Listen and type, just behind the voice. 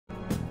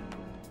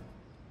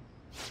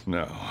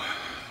Now,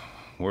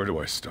 where do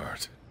I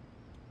start?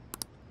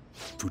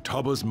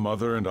 Futaba's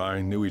mother and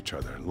I knew each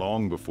other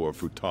long before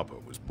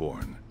Futaba was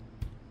born.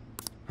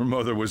 Her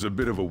mother was a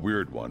bit of a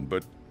weird one,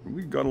 but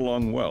we got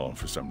along well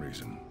for some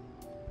reason.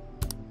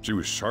 She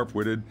was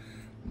sharp-witted,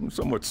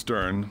 somewhat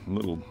stern, a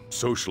little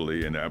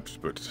socially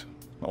inept, but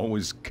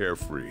always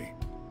carefree.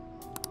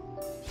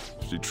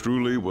 She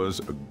truly was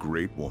a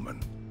great woman.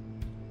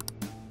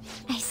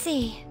 I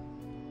see.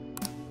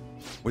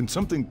 When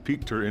something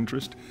piqued her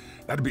interest,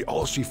 that'd be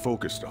all she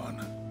focused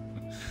on.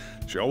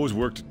 She always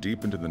worked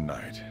deep into the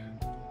night.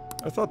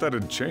 I thought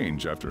that'd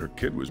change after her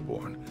kid was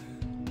born,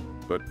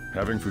 but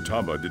having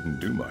Futaba didn't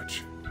do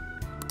much.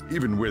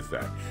 Even with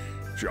that,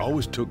 she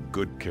always took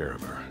good care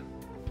of her.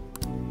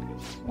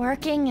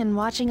 Working and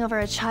watching over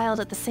a child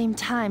at the same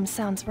time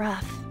sounds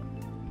rough.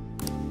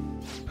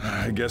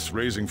 I guess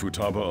raising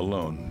Futaba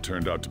alone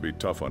turned out to be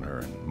tough on her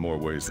in more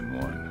ways than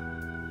one.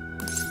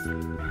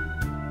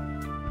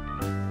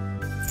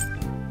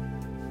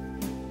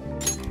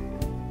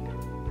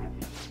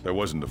 There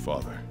wasn't a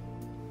father.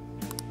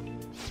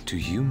 Do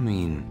you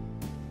mean...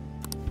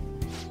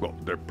 Well,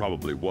 there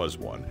probably was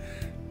one.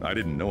 I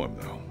didn't know him,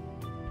 though.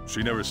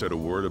 She never said a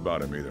word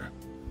about him, either.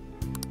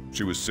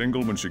 She was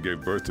single when she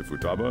gave birth to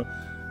Futaba,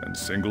 and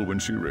single when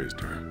she raised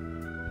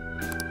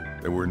her.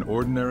 They were an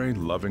ordinary,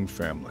 loving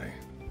family.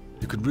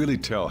 You could really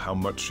tell how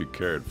much she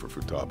cared for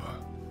Futaba.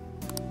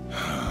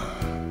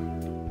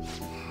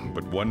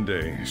 But one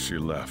day, she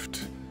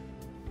left,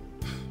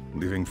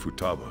 leaving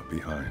Futaba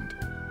behind.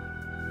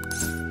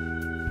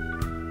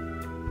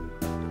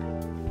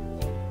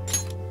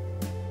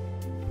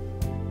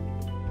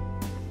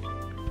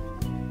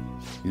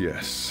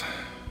 Yes,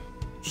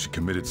 she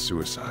committed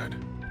suicide.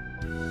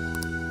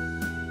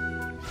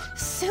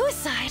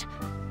 Suicide?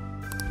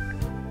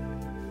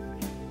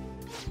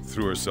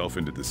 Threw herself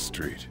into the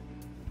street,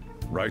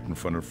 right in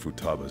front of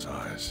Futaba's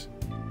eyes.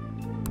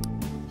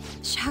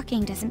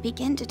 Shocking doesn't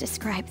begin to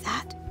describe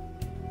that.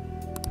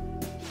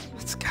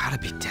 It's gotta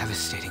be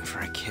devastating for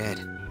a kid.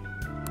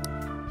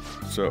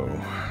 So...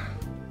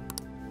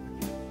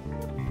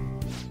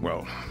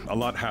 Well, a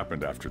lot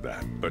happened after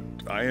that, but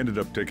I ended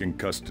up taking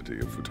custody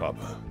of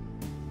Futaba.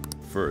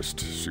 First,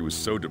 she was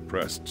so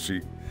depressed,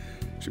 she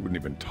wouldn't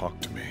even talk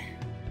to me.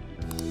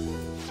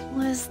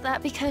 Was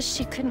that because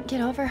she couldn't get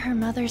over her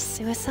mother's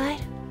suicide?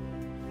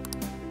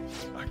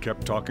 I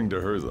kept talking to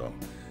her, though,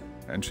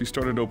 and she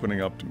started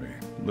opening up to me,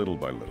 little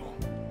by little.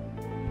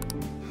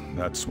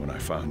 That's when I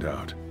found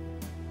out.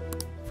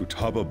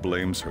 Futaba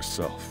blames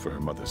herself for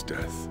her mother's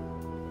death.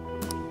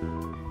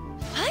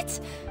 What?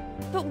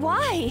 But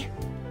why?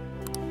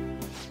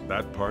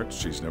 That part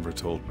she's never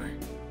told me.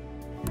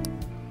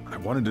 I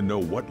wanted to know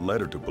what led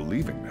her to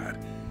believing that,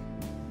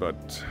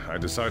 but I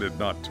decided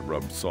not to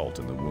rub salt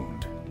in the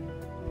wound.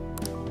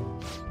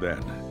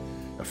 Then,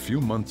 a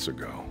few months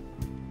ago,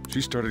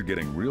 she started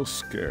getting real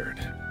scared,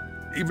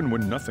 even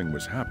when nothing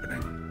was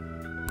happening.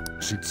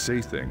 She'd say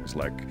things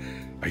like,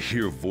 "I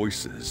hear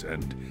voices,"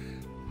 and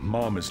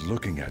 "Mom is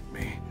looking at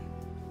me."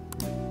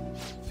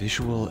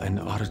 Visual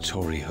and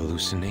auditory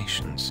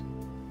hallucinations.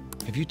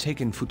 Have you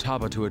taken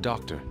Futaba to a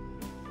doctor?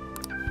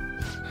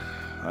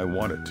 I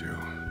wanted to,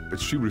 but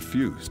she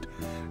refused.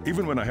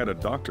 Even when I had a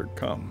doctor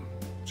come,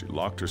 she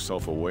locked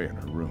herself away in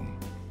her room.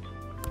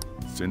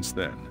 Since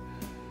then,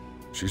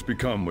 she's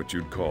become what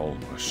you'd call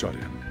a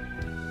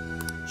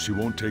shut-in. She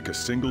won't take a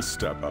single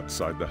step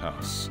outside the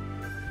house,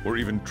 or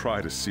even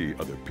try to see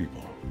other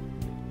people.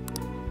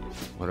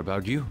 What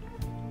about you?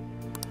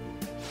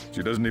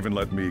 She doesn't even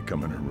let me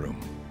come in her room.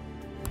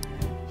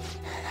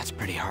 That's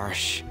pretty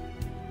harsh.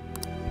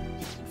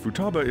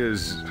 Futaba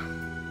is,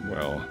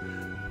 well,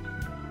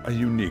 a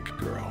unique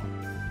girl.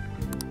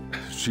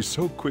 She's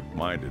so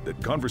quick-minded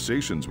that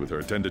conversations with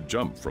her tend to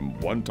jump from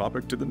one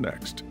topic to the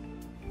next.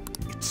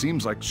 It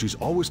seems like she's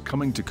always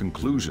coming to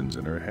conclusions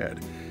in her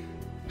head.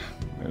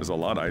 There's a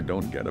lot I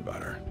don't get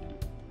about her.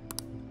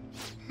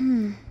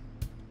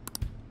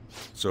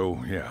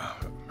 So, yeah,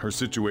 her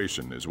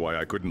situation is why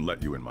I couldn't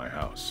let you in my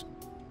house.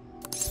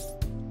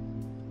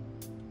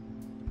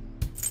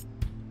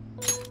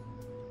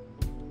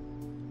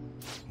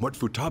 What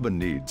Futaba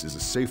needs is a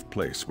safe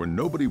place where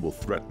nobody will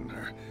threaten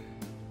her.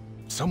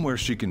 Somewhere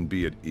she can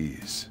be at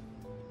ease.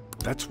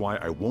 That's why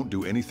I won't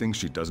do anything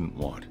she doesn't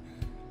want.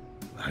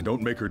 I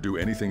don't make her do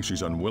anything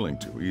she's unwilling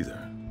to, either.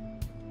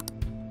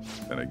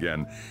 Then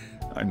again,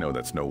 I know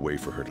that's no way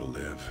for her to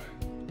live.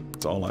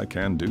 It's all I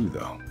can do,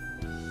 though.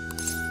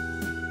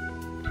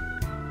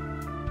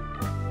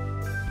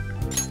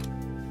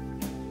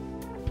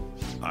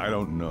 I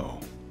don't know.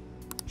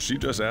 She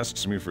just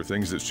asks me for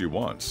things that she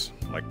wants,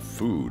 like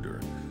food or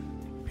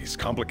these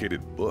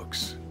complicated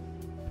books.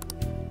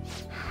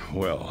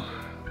 Well,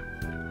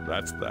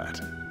 that's that.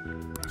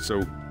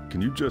 So,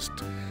 can you just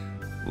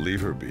leave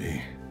her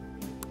be?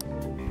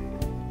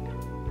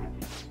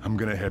 I'm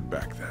gonna head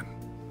back then.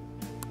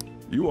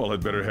 You all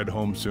had better head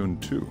home soon,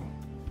 too.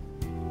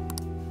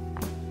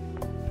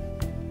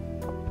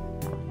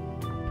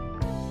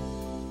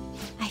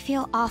 I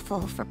feel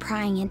awful for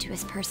prying into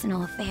his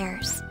personal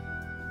affairs.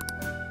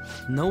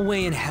 No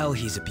way in hell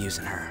he's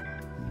abusing her.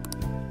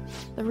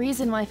 The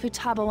reason why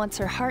Futaba wants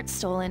her heart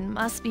stolen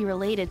must be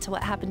related to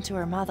what happened to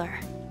her mother.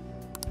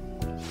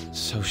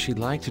 So she'd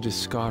like to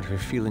discard her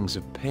feelings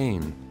of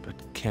pain, but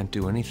can't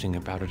do anything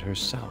about it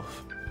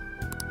herself.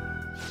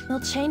 Will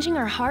changing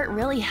her heart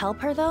really help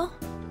her, though?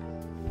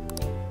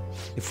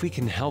 If we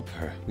can help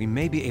her, we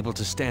may be able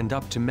to stand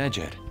up to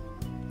Medjed.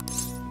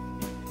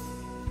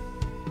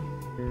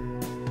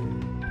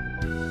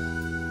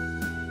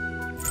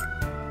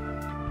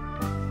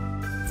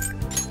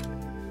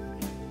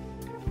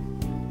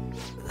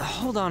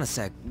 Hold on a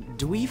sec.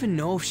 Do we even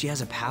know if she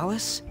has a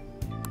palace?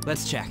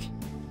 Let's check.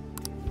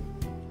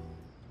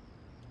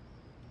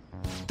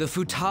 The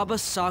Futaba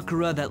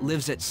Sakura that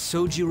lives at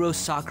Sojiro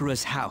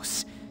Sakura's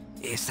house.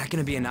 Is that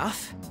gonna be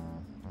enough?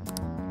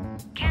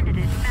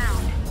 Candidate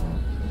found.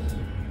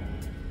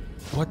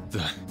 What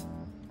the?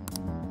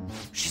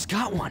 She's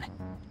got one.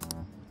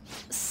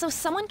 So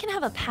someone can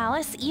have a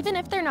palace even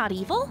if they're not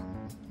evil?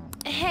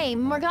 Hey,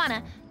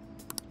 Morgana.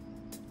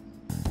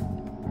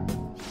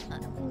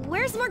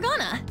 Where's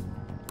Morgana?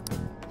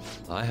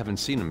 I haven't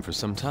seen him for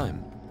some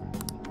time.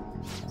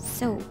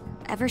 So,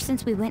 ever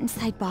since we went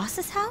inside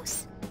Boss's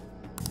house?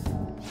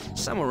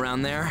 Somewhere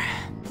around there.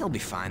 He'll be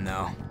fine,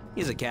 though.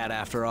 He's a cat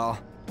after all.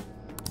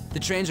 The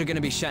trains are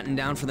gonna be shutting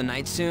down for the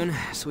night soon,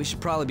 so we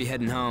should probably be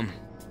heading home.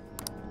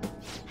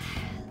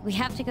 We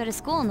have to go to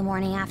school in the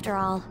morning after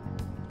all.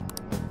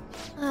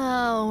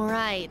 Oh,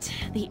 right.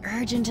 The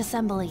urgent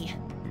assembly.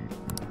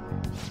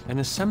 An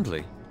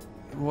assembly?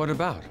 What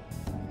about?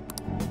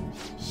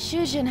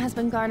 Shujin has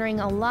been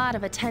garnering a lot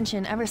of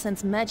attention ever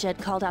since Medjed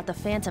called out the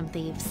Phantom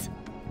Thieves.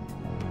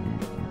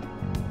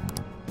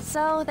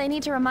 So, they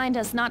need to remind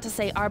us not to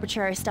say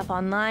arbitrary stuff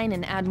online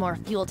and add more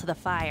fuel to the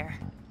fire.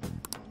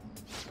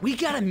 We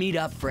gotta meet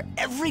up for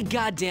every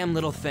goddamn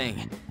little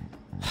thing.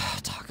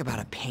 Talk about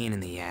a pain in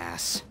the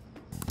ass.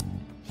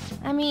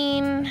 I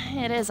mean,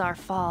 it is our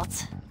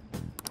fault.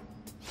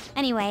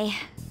 Anyway,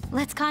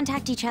 let's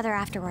contact each other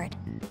afterward.